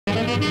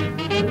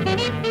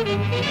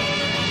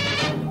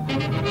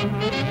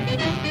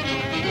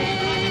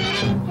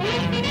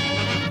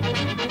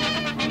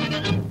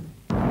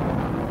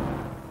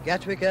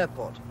Gatwick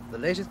Airport, the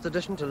latest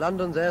addition to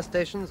London's air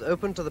stations,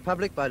 opened to the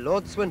public by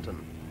Lord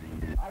Swinton.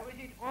 I wish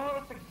it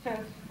all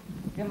success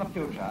in the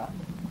future,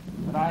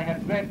 and I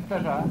have great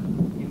pleasure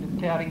in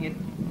declaring it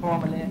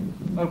formally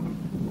open.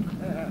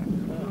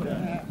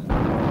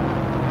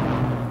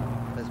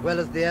 As well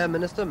as the Air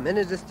Minister,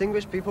 many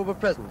distinguished people were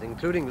present,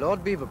 including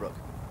Lord Beaverbrook,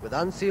 with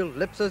unsealed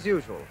lips as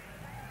usual,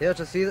 here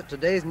to see that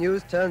today's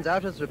news turns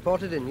out as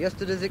reported in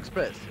yesterday's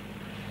Express.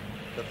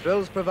 The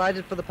thrills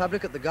provided for the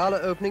public at the gala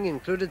opening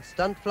included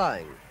stunt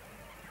flying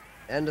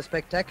and a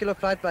spectacular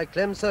flight by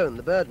Clem Son,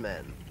 the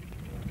Birdman.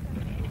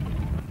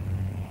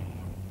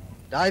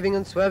 Diving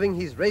and swerving,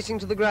 he's racing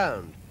to the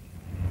ground.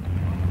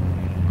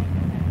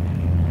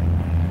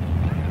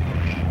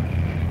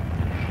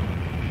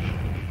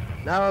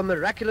 Now a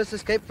miraculous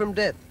escape from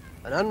death.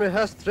 An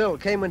unrehearsed thrill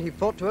came when he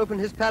fought to open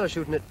his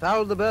parachute and it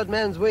fouled the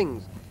Birdman's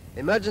wings.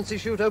 Emergency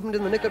chute opened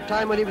in the nick of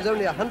time when he was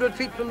only 100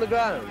 feet from the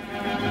ground.